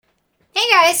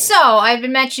guys, so I've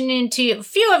been mentioning to a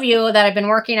few of you that I've been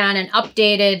working on an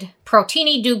updated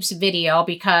Protini dupes video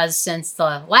because since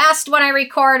the last one I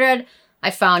recorded, I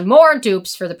found more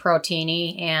dupes for the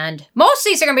Protini, and most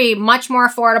of these are going to be much more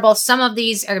affordable. Some of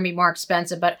these are going to be more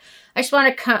expensive, but I just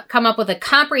want to come up with a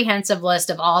comprehensive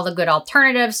list of all the good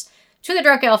alternatives to the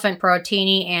Drunk Elephant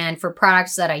Protini, and for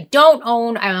products that I don't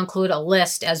own, I'll include a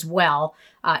list as well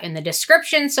in the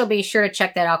description, so be sure to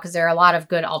check that out because there are a lot of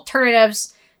good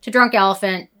alternatives to Drunk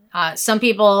Elephant. Some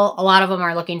people, a lot of them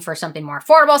are looking for something more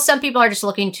affordable. Some people are just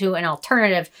looking to an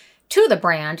alternative to the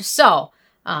brand. So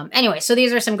anyway, so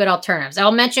these are some good alternatives.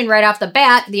 I'll mention right off the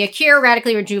bat, the Acure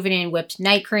Radically Rejuvenating Whipped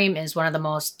Night Cream is one of the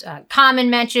most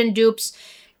common mentioned dupes.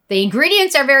 The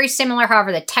ingredients are very similar.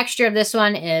 However, the texture of this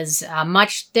one is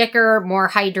much thicker, more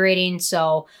hydrating.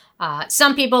 So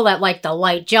some people that like the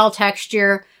light gel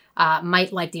texture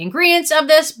might like the ingredients of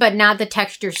this, but not the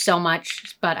texture so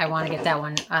much. But I want to get that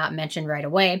one mentioned right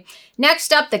away.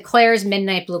 Next up, the Klairs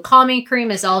Midnight Blue Calming Cream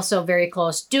is also a very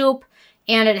close dupe,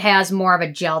 and it has more of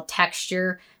a gel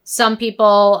texture. Some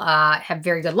people have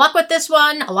very good luck with this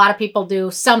one. A lot of people do.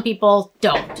 Some people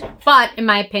don't. But in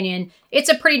my opinion, it's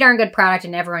a pretty darn good product,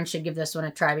 and everyone should give this one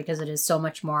a try because it is so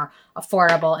much more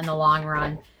affordable in the long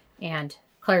run. And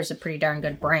Klairs is a pretty darn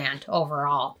good brand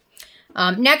overall.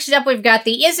 Next up, we've got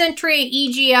the Isntree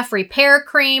EGF Repair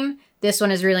Cream. This one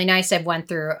is really nice. I've went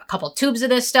through a couple tubes of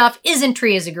this stuff.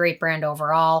 Isntree is a great brand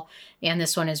overall, and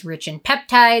this one is rich in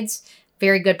peptides.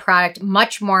 Very good product,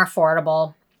 much more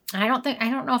affordable. I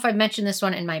don't know if I've mentioned this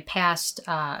one in my past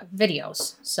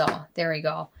videos. So there we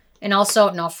go. And also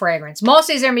no fragrance. Most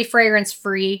of these are going to be fragrance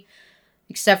free,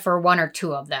 except for one or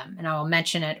two of them. And I will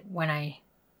mention it when I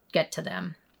get to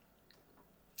them.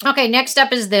 Okay, next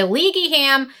up is the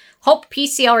Leagueham Hope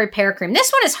PCL Repair Cream.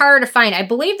 This one is harder to find. I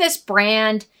believe this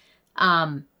brand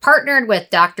partnered with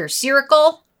Dr.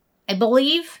 Ciracle, I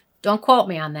believe. Don't quote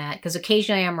me on that, because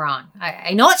occasionally I'm wrong.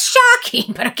 I know it's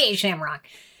shocking, but occasionally I'm wrong.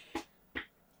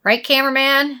 Right,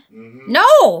 cameraman? Mm-hmm.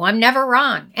 No, I'm never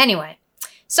wrong. Anyway,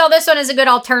 so this one is a good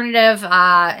alternative.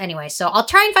 Anyway, so I'll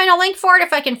try and find a link for it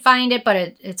if I can find it, but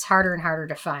it's harder and harder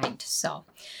to find. So,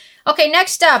 okay,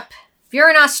 next up. If you're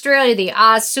in Australia, the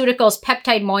Ozceuticals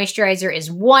Peptide Moisturizer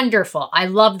is wonderful. I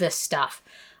love this stuff.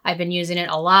 I've been using it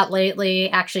a lot lately.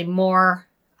 Actually, more.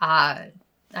 I've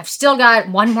still got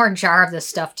one more jar of this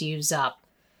stuff to use up.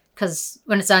 Because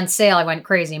when it's on sale, I went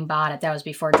crazy and bought it. That was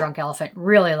before Drunk Elephant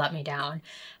really let me down.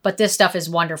 But this stuff is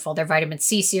wonderful. Their vitamin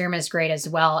C serum is great as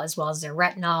well as their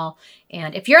retinol.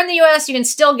 And if you're in the U.S., you can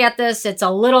still get this. It's a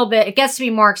little bit, it gets to be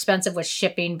more expensive with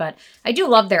shipping. But I do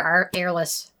love their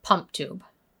airless pump tube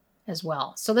as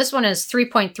well. So this one is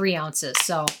 3.3 ounces.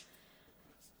 So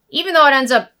even though it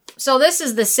ends up, so this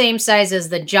is the same size as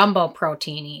the Jumbo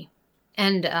Protini.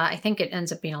 And I think it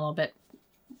ends up being a little bit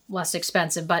less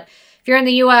expensive. But if you're in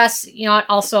the U.S., you know,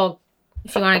 also,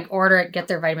 if you want to order it, get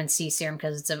their vitamin C serum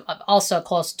because it's also a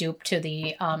close dupe to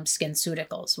the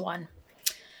SkinCeuticals one.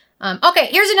 Okay,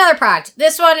 here's another product.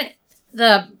 This one,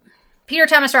 the Peter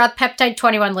Thomas Roth Peptide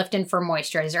 21 Lift-In Firm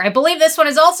Moisturizer. I believe this one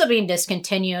is also being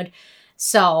discontinued.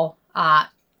 So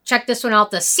check this one out.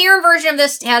 The serum version of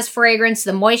this has fragrance.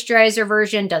 The moisturizer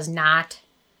version does not.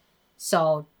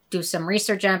 So do some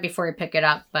research on it before you pick it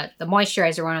up. But the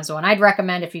moisturizer one is the one I'd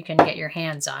recommend if you can get your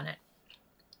hands on it.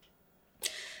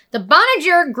 The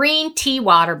Bonjour Green Tea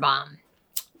Water Bomb.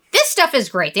 This stuff is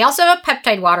great. They also have a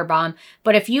peptide water bomb.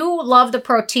 But if you love the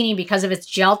Protini because of its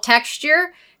gel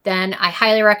texture, then I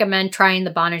highly recommend trying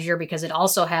the Bonjour because it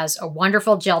also has a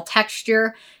wonderful gel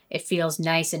texture. It feels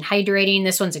nice and hydrating.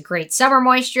 This one's a great summer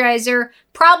moisturizer.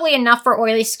 Probably enough for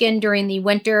oily skin during the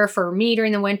winter. For me,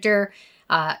 during the winter.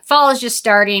 Fall is just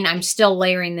starting. I'm still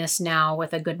layering this now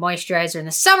with a good moisturizer. In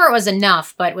the summer, it was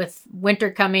enough. But with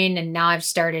winter coming, and now I've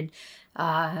started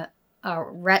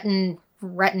Retin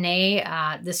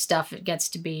A, this stuff, it gets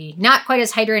to be not quite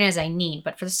as hydrating as I need.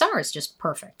 But for the summer, it's just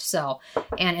perfect. So,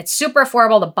 and it's super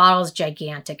affordable. The bottle is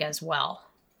gigantic as well.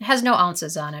 It has no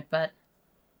ounces on it, but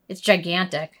it's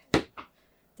gigantic.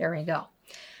 There we go.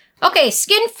 Okay,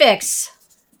 Skin Fix.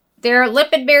 Their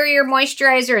lipid barrier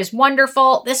moisturizer is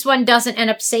wonderful. This one doesn't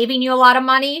end up saving you a lot of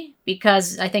money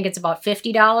because I think it's about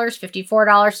 $50,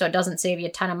 $54, so it doesn't save you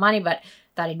a ton of money, but I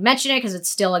thought I'd mention it because it's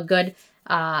still a good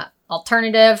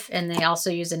alternative, and they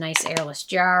also use a nice airless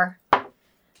jar.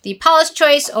 The Paula's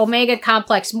Choice Omega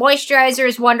Complex Moisturizer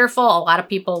is wonderful. A lot of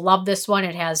people love this one.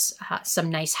 It has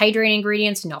some nice hydrating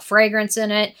ingredients, no fragrance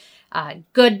in it.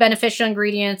 Good beneficial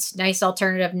ingredients, nice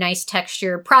alternative, nice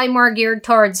texture. Probably more geared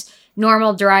towards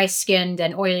normal dry skin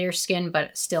than oilier skin,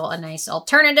 but still a nice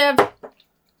alternative.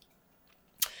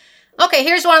 Okay,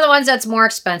 here's one of the ones that's more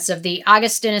expensive, the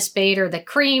Augustinus Bait or the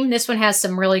cream. This one has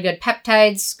some really good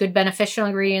peptides, good beneficial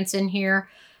ingredients in here.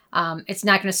 It's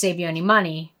not going to save you any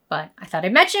money, but I thought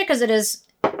I'd mention it because it is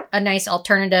a nice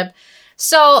alternative.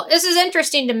 So this is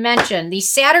interesting to mention. The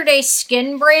Saturday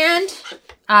Skin brand,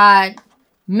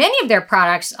 many of their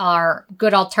products are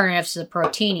good alternatives to the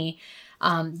Protini.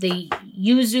 The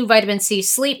Yuzu Vitamin C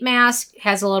Sleep Mask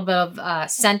has a little bit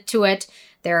of scent to it.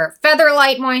 Their Feather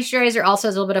Light Moisturizer also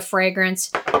has a little bit of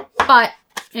fragrance. But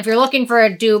if you're looking for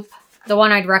a dupe, the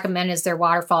one I'd recommend is their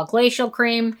Waterfall Glacial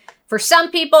Cream. For some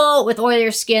people with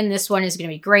oilier skin, this one is going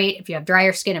to be great. If you have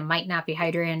drier skin, it might not be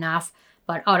hydrated enough.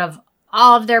 But out of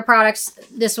all of their products,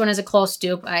 this one is a close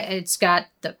dupe. It's got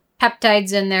the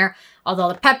peptides in there. Although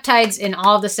the peptides in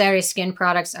all of the Saturday Skin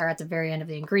products are at the very end of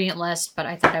the ingredient list. But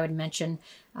I thought I would mention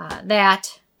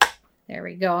that. There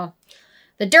we go.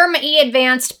 The Derma E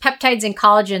Advanced Peptides and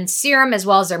Collagen Serum, as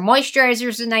well as their moisturizer,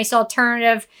 is a nice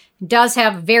alternative. It does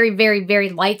have very, very, very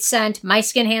light scent. My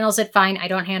skin handles it fine. I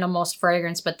don't handle most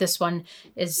fragrance, but this one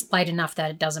is light enough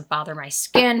that it doesn't bother my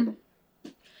skin.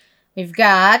 We've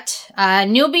got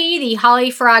Newbie, the Holly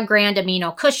Frog Grand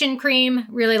Amino Cushion Cream.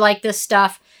 Really like this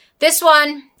stuff. This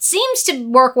one seems to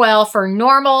work well for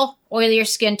normal, oilier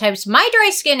skin types. My dry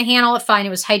skin handled it fine. It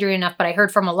was hydrated enough, but I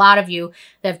heard from a lot of you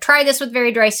that have tried this with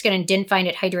very dry skin and didn't find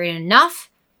it hydrated enough.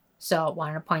 So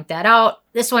wanted to point that out.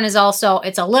 This one is also,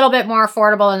 it's a little bit more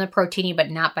affordable than the Protini,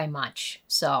 but not by much.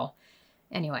 So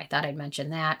anyway, thought I'd mention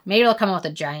that. Maybe it'll come out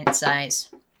with a giant size.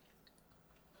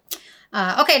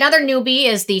 Okay, another newbie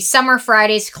is the Summer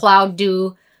Fridays Cloud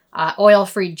Dew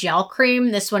oil-free gel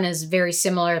cream. This one is very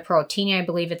similar to Protini. I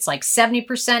believe it's like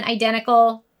 70%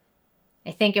 identical.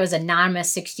 I think it was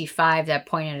Anonymous 65 that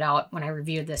pointed out when I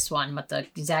reviewed this one what the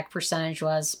exact percentage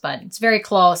was, but it's very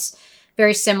close,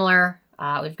 very similar.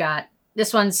 We've got,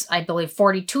 this one's, I believe,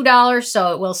 $42,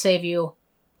 so it will save you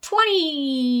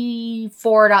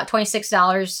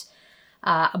 $26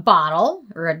 a bottle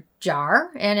or a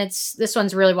jar. And this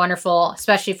one's really wonderful,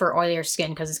 especially for oilier skin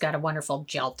because it's got a wonderful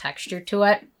gel texture to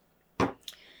it.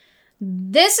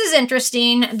 This is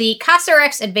interesting. The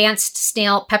Cosrx Advanced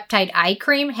Snail Peptide Eye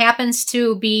Cream happens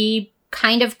to be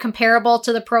kind of comparable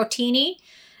to the Protini.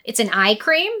 It's an eye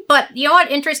cream, but you know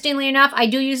what? Interestingly enough, I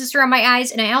do use this around my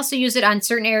eyes, and I also use it on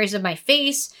certain areas of my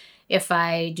face. If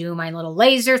I do my little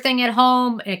laser thing at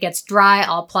home and it gets dry,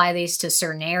 I'll apply these to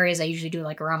certain areas. I usually do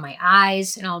like around my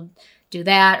eyes, and I'll do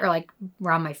that, or like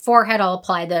around my forehead, I'll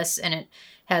apply this, and it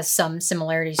has some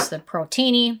similarities to the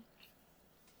Protini.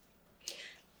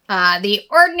 The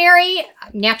Ordinary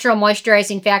Natural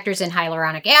Moisturizing Factors and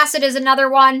Hyaluronic Acid is another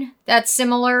one that's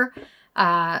similar.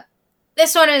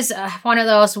 This one is one of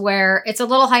those where it's a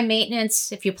little high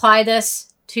maintenance. If you apply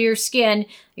this to your skin,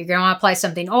 you're going to want to apply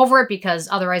something over it because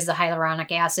otherwise the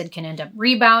hyaluronic acid can end up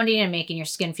rebounding and making your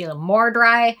skin feel more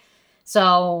dry.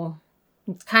 So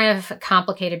it's kind of a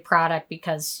complicated product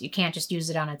because you can't just use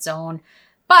it on its own.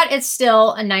 But it's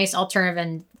still a nice alternative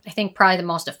and I think probably the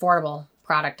most affordable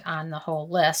product on the whole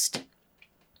list.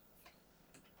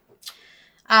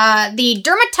 The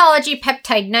Dermatology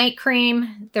Peptide Night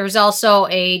Cream. There's also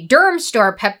a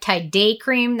Dermstore Peptide Day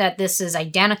Cream that this is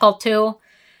identical to.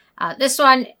 This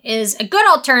one is a good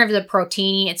alternative to the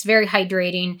Protini. It's very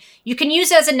hydrating. You can use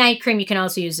it as a night cream. You can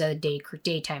also use it as a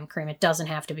daytime cream. It doesn't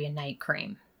have to be a night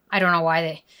cream. I don't know why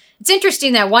they... It's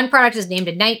interesting that one product is named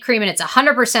a night cream and it's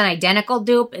 100% identical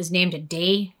dupe is named a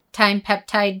daytime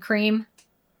peptide cream.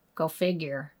 Go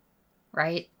figure,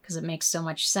 right? Because it makes so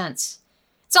much sense.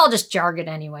 It's all just jargon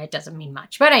anyway. It doesn't mean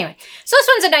much. But anyway, so this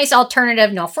one's a nice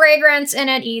alternative. No fragrance in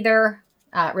it either.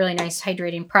 Really nice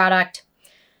hydrating product.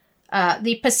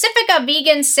 The Pacifica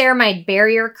Vegan Ceramide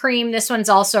Barrier Cream. This one's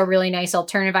also a really nice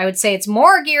alternative. I would say it's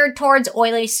more geared towards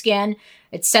oily skin.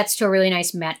 It sets to a really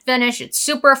nice matte finish. It's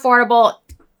super affordable.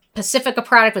 Pacifica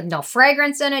product with no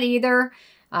fragrance in it either.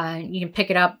 You can pick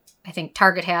it up. I think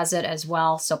Target has it as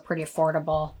well, so pretty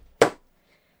affordable.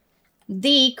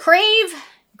 The Crave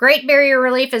Great Barrier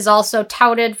Relief is also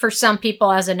touted for some people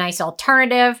as a nice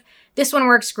alternative. This one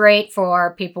works great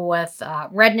for people with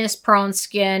redness-prone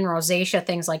skin, rosacea,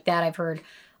 things like that. I've heard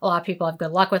a lot of people have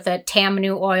good luck with it.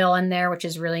 Tamanu oil in there, which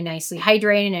is really nicely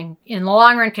hydrating and in the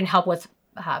long run can help with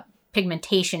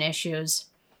pigmentation issues.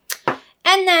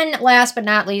 And then last but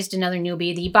not least, another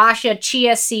newbie, the Basha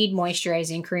Chia Seed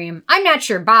Moisturizing Cream. I'm not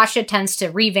sure. Basha tends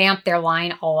to revamp their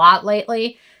line a lot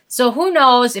lately. So who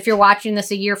knows if you're watching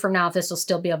this a year from now if this will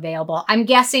still be available. I'm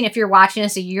guessing if you're watching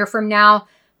this a year from now,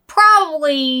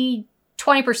 probably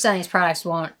 20% of these products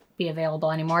won't be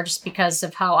available anymore just because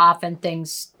of how often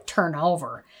things turn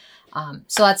over.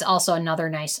 So that's also another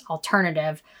nice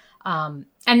alternative. And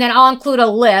then I'll include a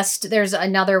list. There's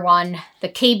another one, the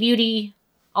K-Beauty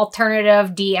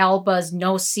Alternative D'Alba's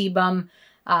No Sebum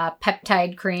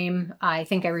Peptide Cream. I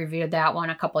think I reviewed that one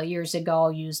a couple of years ago,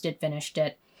 used it, finished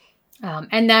it.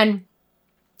 And then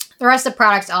the rest of the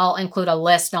products, I'll include a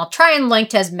list, and I'll try and link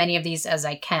to as many of these as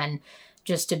I can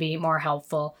just to be more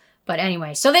helpful. But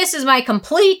anyway, so this is my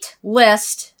complete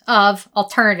list of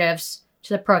alternatives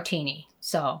to the Protini.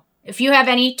 So if you have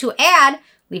any to add,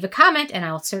 leave a comment and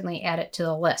I'll certainly add it to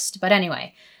the list. But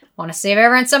anyway, I want to save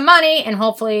everyone some money, and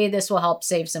hopefully this will help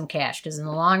save some cash, because in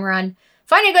the long run,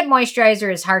 finding a good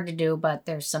moisturizer is hard to do, but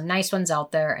there's some nice ones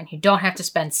out there, and you don't have to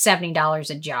spend $70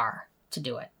 a jar to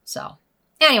do it. So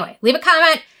anyway, leave a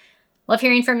comment. Love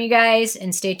hearing from you guys,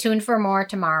 and stay tuned for more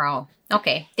tomorrow.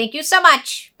 Okay, thank you so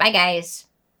much. Bye, guys.